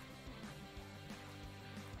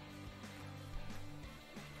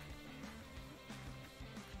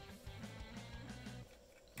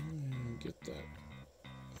 And get that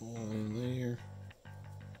all in there.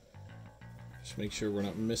 Just make sure we're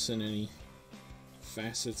not missing any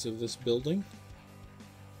facets of this building.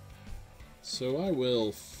 So I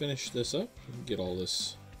will finish this up, get all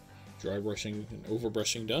this dry brushing and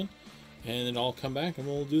overbrushing done, and then I'll come back and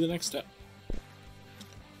we'll do the next step.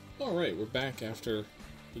 Alright, we're back after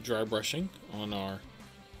the dry brushing on our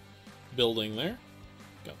building there.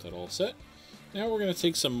 Got that all set. Now we're going to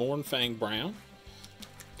take some Mornfang Brown,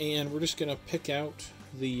 and we're just going to pick out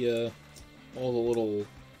the all the little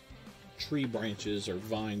tree branches or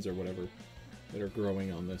vines or whatever that are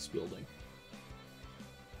growing on this building.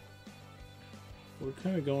 We're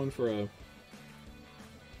kind of going for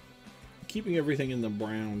keeping everything in the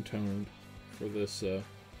brown tone for this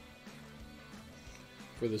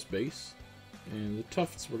base, and the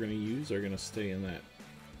tufts we're going to use are going to stay in that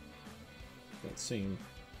same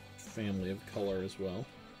family of color as well,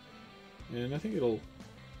 and I think it'll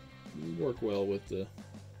work well with the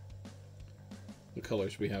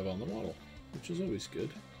colors we have on the model, which is always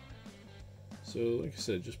good. So like I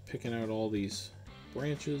said, just picking out all these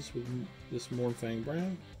branches with this Mornfang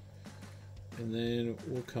Brown, and then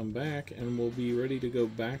we'll come back and we'll be ready to go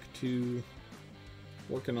back to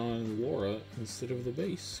working on Laura instead of the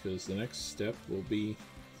base, because the next step will be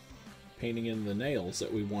painting in the nails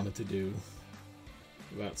that we wanted to do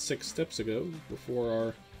about 6 steps ago before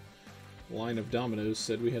our line of dominoes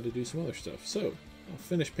said we had to do some other stuff. So I'll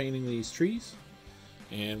finish painting these trees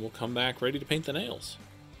and we'll come back ready to paint the nails.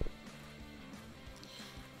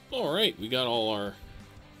 Alright, we got all our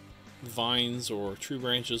vines or tree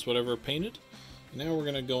branches, whatever, painted. Now we're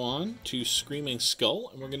going to go on to Screaming Skull,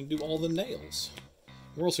 and we're going to do all the nails.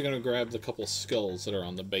 We're also going to grab the couple skulls that are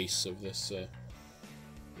on the base of this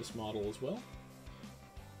this model as well.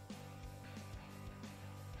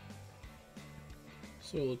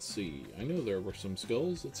 So let's see. I know there were some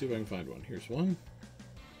skulls. Let's see if I can find one. Here's one.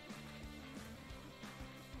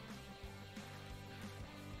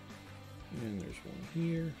 And there's one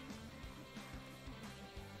here.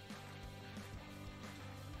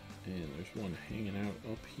 And there's one hanging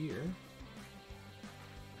out up here.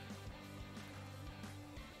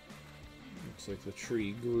 Looks like the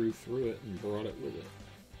tree grew through it and brought it with it.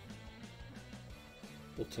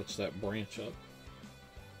 We'll touch that branch up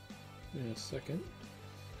in a second.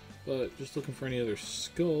 But just looking for any other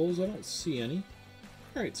skulls. I don't see any.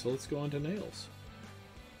 Alright, so let's go on to nails.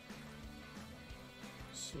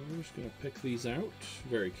 So we're just going to pick these out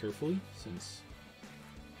very carefully since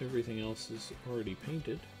everything else is already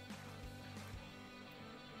painted.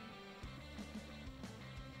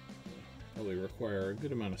 Probably require a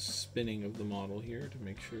good amount of spinning of the model here to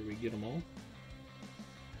make sure we get them all.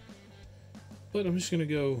 But I'm just going to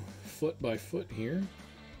go foot by foot here.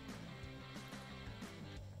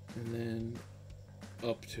 And then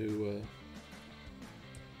up to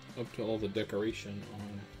all the decoration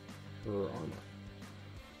on her armor.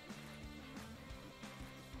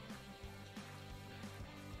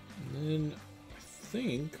 And then I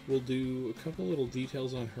think we'll do a couple little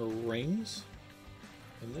details on her rings,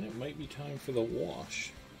 and then it might be time for the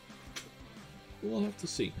wash. We'll have to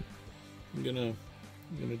see. I'm gonna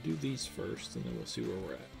do these first, and then we'll see where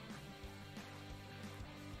we're at.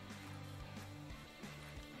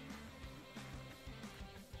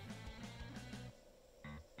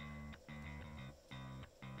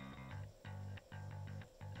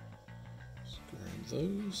 Just grab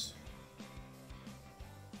those.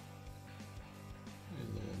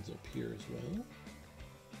 And the ones up here as well.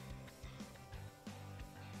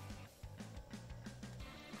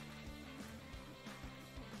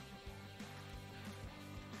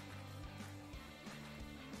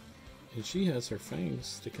 And she has her fangs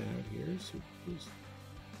sticking out here, so just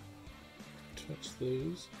touch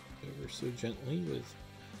those ever so gently with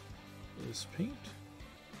this paint.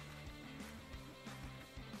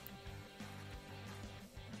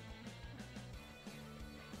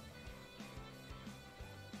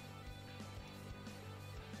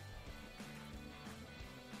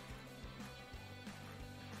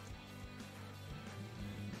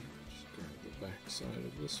 And just grab the back side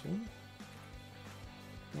of this one.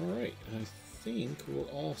 Alright, I think we're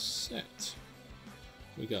all set.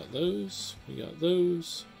 We got those, we got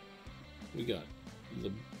those, we got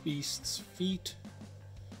the beast's feet.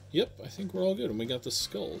 Yep, I think we're all good, and we got the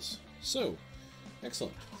skulls. So,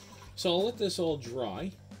 excellent. So I'll let this all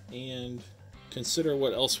dry and consider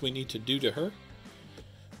what else we need to do to her.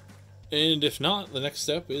 And if not, the next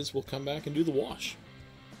step is we'll come back and do the wash.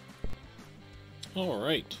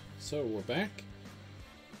 Alright, so we're back.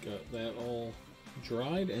 Got that all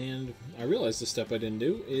dried, and I realized the step I didn't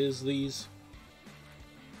do is these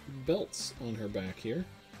belts on her back here.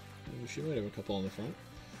 She might have a couple on the front.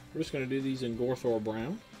 We're just going to do these in Gorthor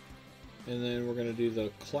Brown, and then we're going to do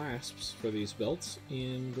the clasps for these belts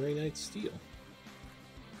in Grey Knight Steel.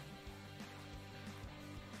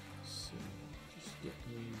 So, just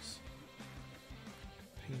getting these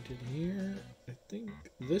painted here. I think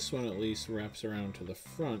this one at least wraps around to the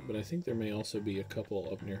front, but I think there may also be a couple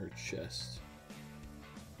up near her chest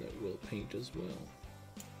that will paint as well.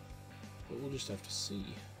 But we'll just have to see.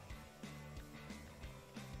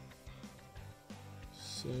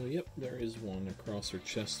 So, yep, there is one across her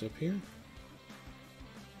chest up here.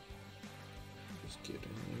 Just get in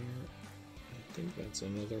there. I think that's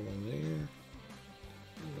another one there.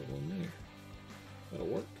 Another one there. That'll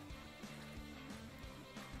work.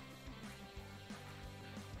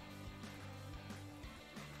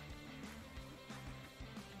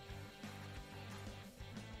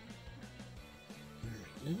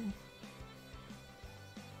 There we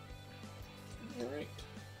go. Alright.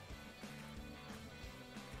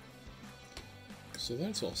 So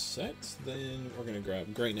that's all set. Then we're going to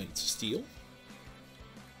grab Grey Knight Steel.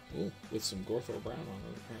 Ooh, with some Gorthor Brown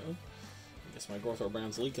on it, apparently. I guess my Gorthor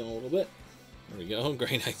Brown's leaking a little bit. There we go,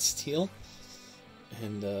 Grey Knight Steel.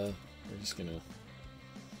 And we're just going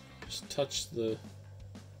to touch the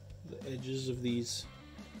edges of these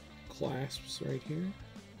clasps right here.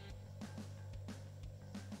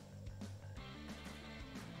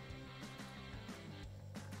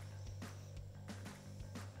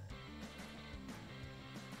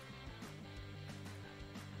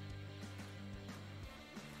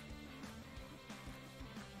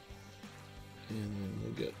 And then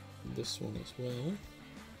we'll get this one as well.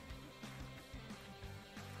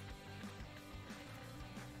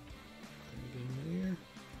 Right in there.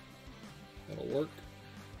 That'll work.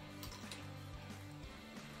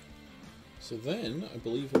 So then, I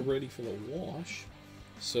believe we're ready for the wash.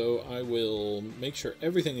 So I will make sure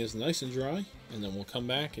everything is nice and dry, and then we'll come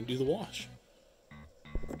back and do the wash.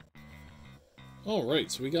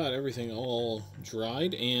 Alright, so we got everything all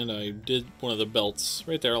dried, and I did one of the belts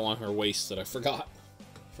right there along her waist that I forgot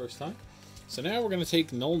first time. So now we're going to take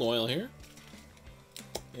Nuln Oil here,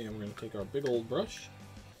 and we're going to take our big old brush,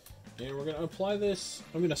 and we're going to apply this.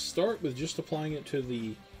 I'm going to start with just applying it to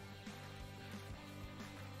the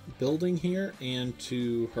building here and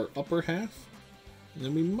to her upper half, and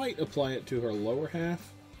then we might apply it to her lower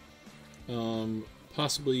half.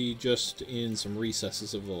 Possibly just in some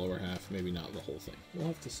recesses of the lower half, maybe not the whole thing. We'll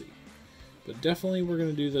have to see. But definitely we're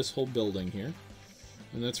going to do this whole building here.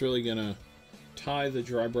 And that's really going to tie the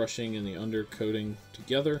dry brushing and the undercoating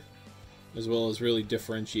together, as well as really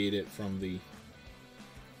differentiate it from the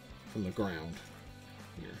ground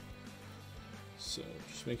here. So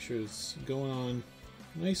just make sure it's going on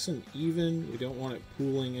nice and even. We don't want it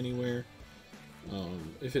pooling anywhere.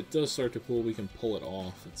 If it does start to pool, we can pull it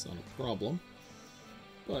off. It's not a problem.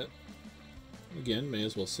 But, again, may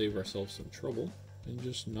as well save ourselves some trouble and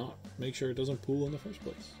just not make sure it doesn't pool in the first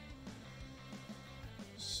place.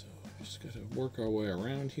 So, just got to work our way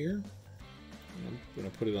around here. And I'm going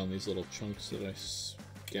to put it on these little chunks that I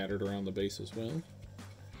scattered around the base as well.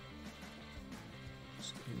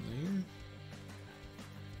 Just in there.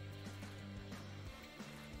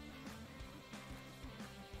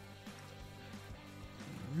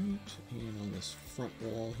 Alright, and on this front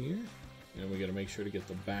wall here. And we got to make sure to get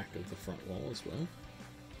the back of the front wall as well.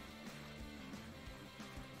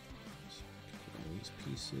 So get all these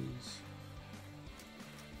pieces.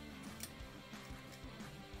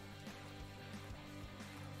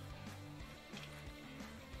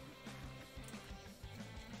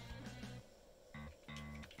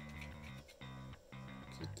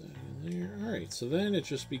 Get that in there. Alright, so then it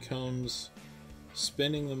just becomes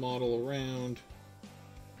spinning the model around,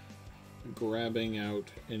 grabbing out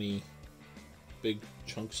any big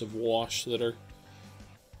chunks of wash that are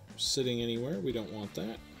sitting anywhere. We don't want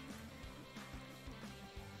that.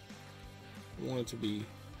 We want it to be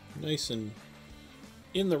nice and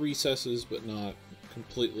in the recesses, but not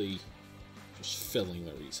completely just filling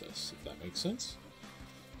the recess, if that makes sense.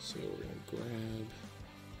 So we're going to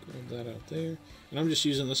grab that out there. And I'm just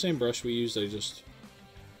using the same brush we used. I just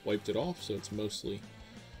wiped it off, so it's mostly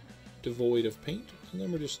devoid of paint. And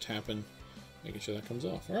then we're just tapping, making sure that comes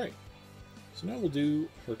off. Alright. So now we'll do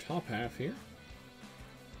her top half here.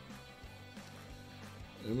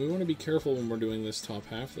 And we want to be careful when we're doing this top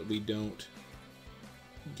half that we don't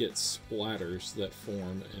get splatters that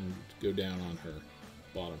form and go down on her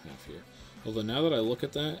bottom half here. Although now that I look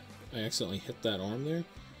at that, I accidentally hit that arm there.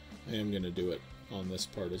 I am going to do it on this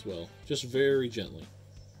part as well. Just very gently.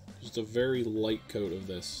 Just a very light coat of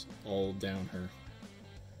this all down her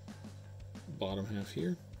bottom half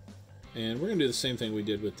here. And we're going to do the same thing we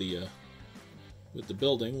did with the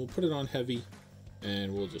building. We'll put it on heavy,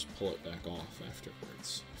 and we'll just pull it back off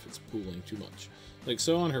afterwards if it's pooling too much. Like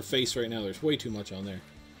so on her face right now, there's way too much on there.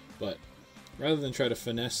 But rather than try to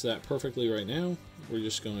finesse that perfectly right now, we're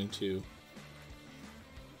just going to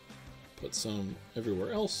put some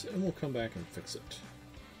everywhere else, and we'll come back and fix it.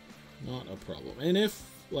 Not a problem. And if,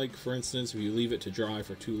 like for instance, if you leave it to dry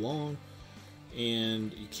for too long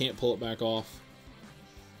and you can't pull it back off,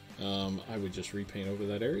 I would just repaint over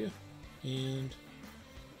that area and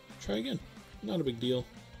try again. Not a big deal,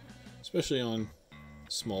 especially on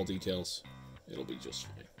small details. It'll be just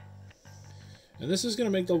fine. And this is going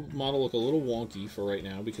to make the model look a little wonky for right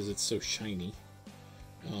now because it's so shiny.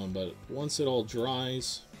 But once it all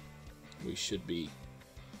dries, we should be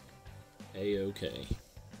a-okay.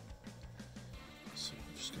 So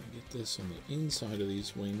I'm just going to get this on the inside of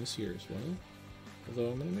these wings here as well.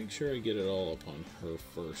 Although I'm going to make sure I get it all up on her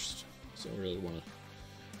first. So I really want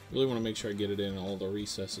to make sure I get it in all the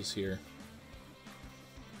recesses here.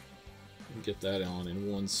 And get that on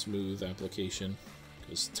in one smooth application.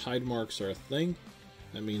 Because tide marks are a thing.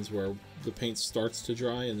 That means where the paint starts to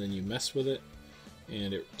dry and then you mess with it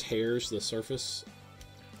and it tears the surface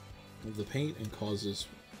of the paint and causes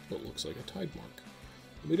what looks like a tide mark.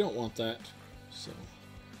 We don't want that, so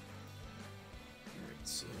alright,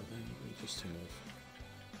 so then we just have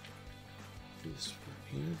this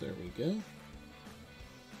right here. There we go.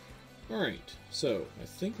 Alright, so I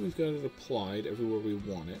think we've got it applied everywhere we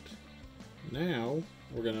want it. Now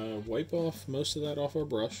we're gonna wipe off most of that off our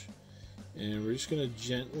brush, and we're just gonna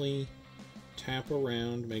gently tap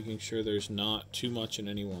around, making sure there's not too much in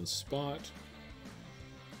any one spot.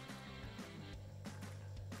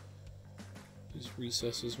 These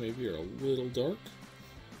recesses maybe are a little dark.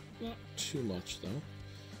 Not too much, though.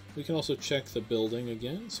 We can also check the building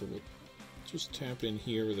again, so we'll just tap in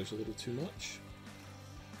here where there's a little too much.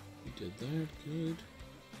 We did that. Good.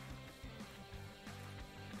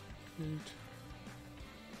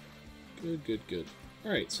 Good. Good, good.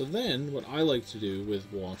 Alright, so then what I like to do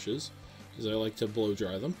with washes is I like to blow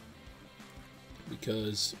dry them,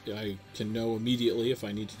 because I can know immediately if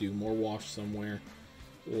I need to do more wash somewhere,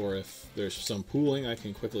 or if there's some pooling, I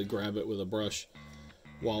can quickly grab it with a brush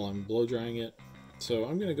while I'm blow drying it. So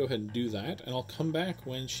I'm going to go ahead and do that, and I'll come back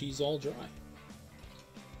when she's all dry.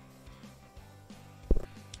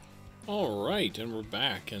 Alright, and we're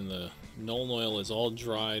back, and the Nuln Oil is all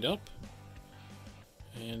dried up,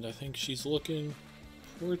 and I think she's looking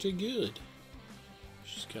pretty good.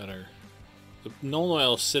 She's got her... The Nuln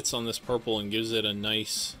Oil sits on this purple and gives it a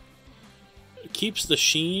nice... It keeps the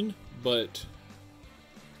sheen, but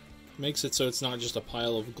makes it so it's not just a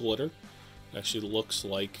pile of glitter. It actually looks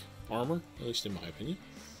like armor, at least in my opinion.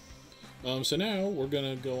 So now we're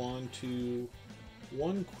going to go on to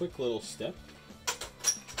one quick little step,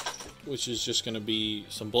 which is just going to be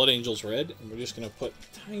some Blood Angels Red, and we're just going to put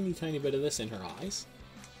a tiny bit of this in her eyes.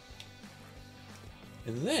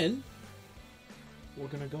 And then we're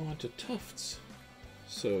going to go on to tufts.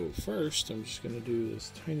 So first I'm just going to do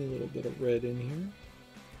this tiny little bit of red in here.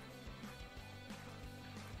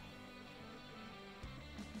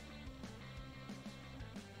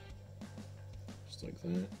 Just like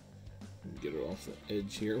that. Get it off the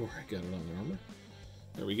edge here where I got it on the armor.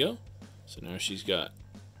 There we go. So now she's got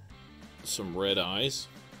some red eyes.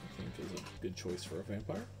 I think is a good choice for a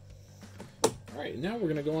vampire. Alright, now we're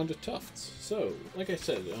going to go on to tufts. So, like I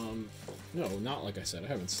said, no, not like I said, I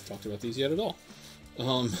haven't talked about these yet at all.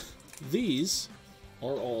 These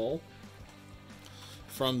are all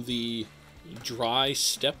from the Dry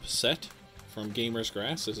Step set from Gamer's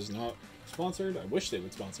Grass. This is not sponsored. I wish they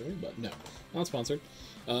would sponsor me, but no, not sponsored.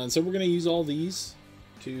 And so we're going to use all these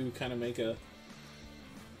to kind of make a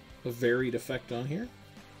varied effect on here.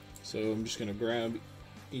 So I'm just going to grab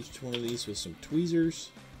each one of these with some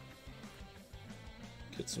tweezers.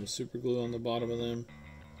 Get some super glue on the bottom of them,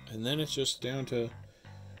 and then it's just down to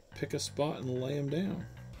pick a spot and lay them down.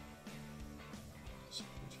 So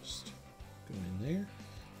we'll just go in there,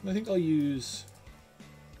 and I think I'll use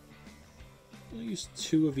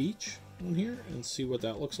 2 of each on here and see what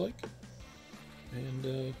that looks like.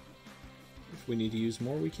 And if we need to use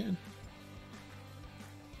more, we can.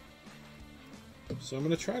 So I'm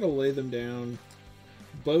going to try to lay them down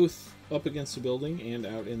both up against the building and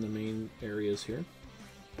out in the main areas here.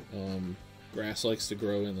 Grass likes to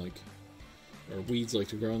grow in like or weeds like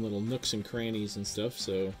to grow in little nooks and crannies and stuff,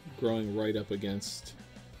 so growing right up against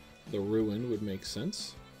the ruin would make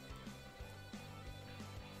sense.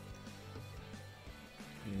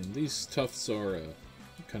 And these tufts are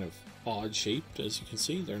kind of odd shaped, as you can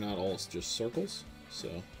see. They're not all just circles,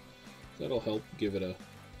 so that'll help give it a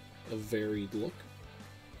varied look.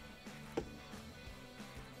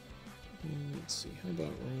 And let's see, how about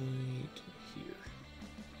right here?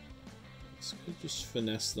 Let's just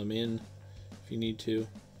finesse them in if you need to.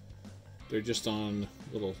 They're just on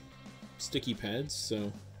little sticky pads,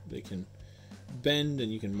 so they can bend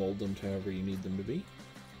and you can mold them to however you need them to be.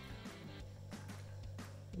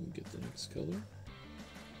 We'll get the next color.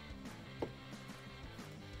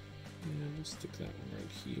 And we'll stick that one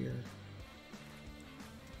right here.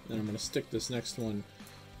 Then I'm going to stick this next one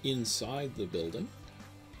inside the building.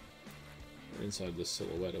 Or inside the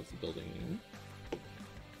silhouette of the building anyway.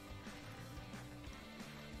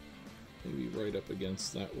 Maybe right up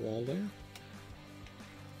against that wall there.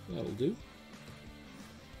 That'll do.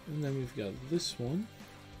 And then we've got this one.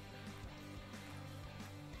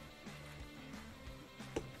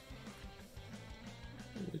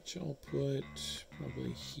 Which I'll put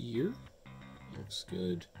probably here. Looks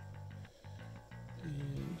good.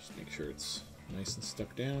 And just make sure it's nice and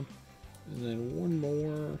stuck down. And then one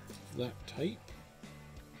more of that type.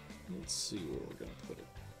 Let's see where we're going to put it.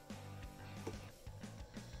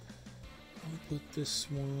 I'll put this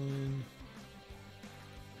one...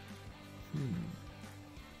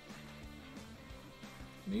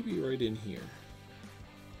 maybe right in here.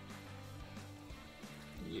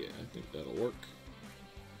 Yeah, I think that'll work.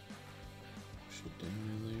 Push it down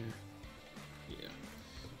in there. Yeah.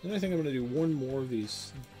 Then I think I'm going to do one more of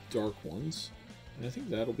these dark ones. And I think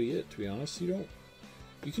that'll be it, to be honest. You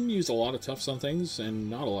can use a lot of tufts on things and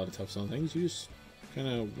not a lot of tufts on things. You just kind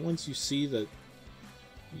of, once you see that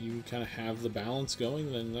you kind of have the balance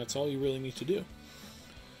going, then that's all you really need to do.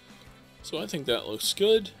 So I think that looks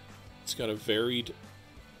good. It's got a varied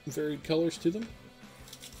colors to them.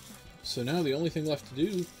 So now the only thing left to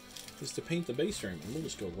do is to paint the base frame. And we'll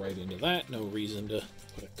just go right into that. No reason to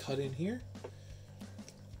put a cut in here.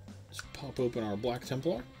 Just pop open our Black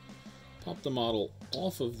Templar. Pop the model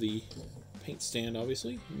off of the paint stand,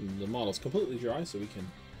 obviously. The model's completely dry, so we can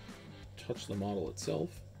touch the model itself.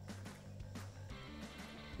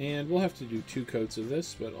 And we'll have to do 2 coats of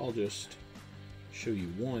this, but I'll just show you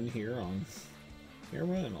one here on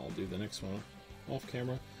camera, and I'll do the next one off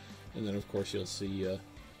camera. And then, of course, you'll see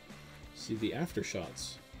the after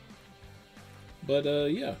shots. But,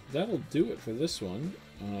 yeah, that'll do it for this one.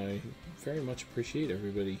 I very much appreciate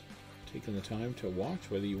everybody taking the time to watch,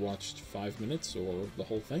 whether you watched 5 minutes or the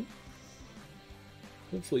whole thing.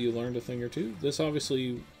 Hopefully you learned a thing or two. This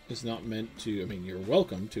obviously is not meant to, I mean, you're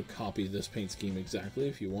welcome to copy this paint scheme exactly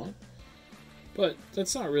if you want. But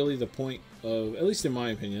that's not really the point of, at least in my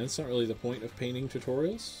opinion, that's not really the point of painting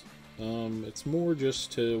tutorials. It's more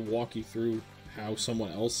just to walk you through how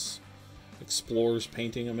someone else explores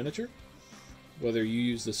painting a miniature. Whether you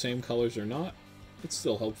use the same colors or not, it's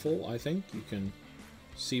still helpful, I think. You can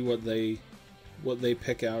see what they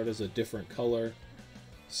pick out as a different color,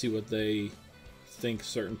 see what they think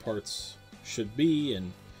certain parts should be,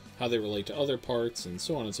 and how they relate to other parts, and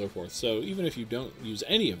so on and so forth. So even if you don't use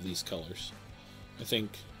any of these colors, I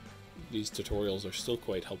think these tutorials are still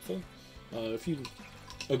quite helpful. If you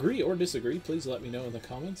agree or disagree, please let me know in the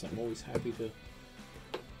comments. I'm always happy to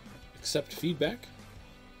accept feedback.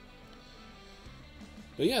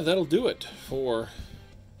 But yeah, that'll do it for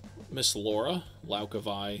Miss Laura, Lauka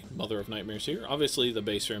Vai, Mother of Nightmares here. Obviously, the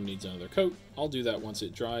base frame needs another coat. I'll do that once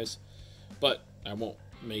it dries, but I won't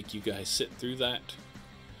make you guys sit through that.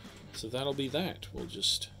 So that'll be that. We'll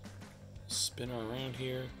just spin her around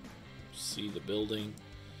here, see the building,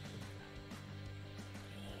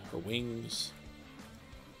 her wings,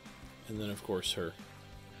 and then, of course,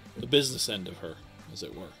 the business end of her, as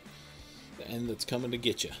it were. The end that's coming to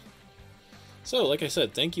get you. So, like I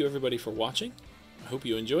said, thank you everybody for watching. I hope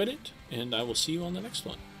you enjoyed it, and I will see you on the next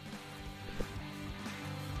one.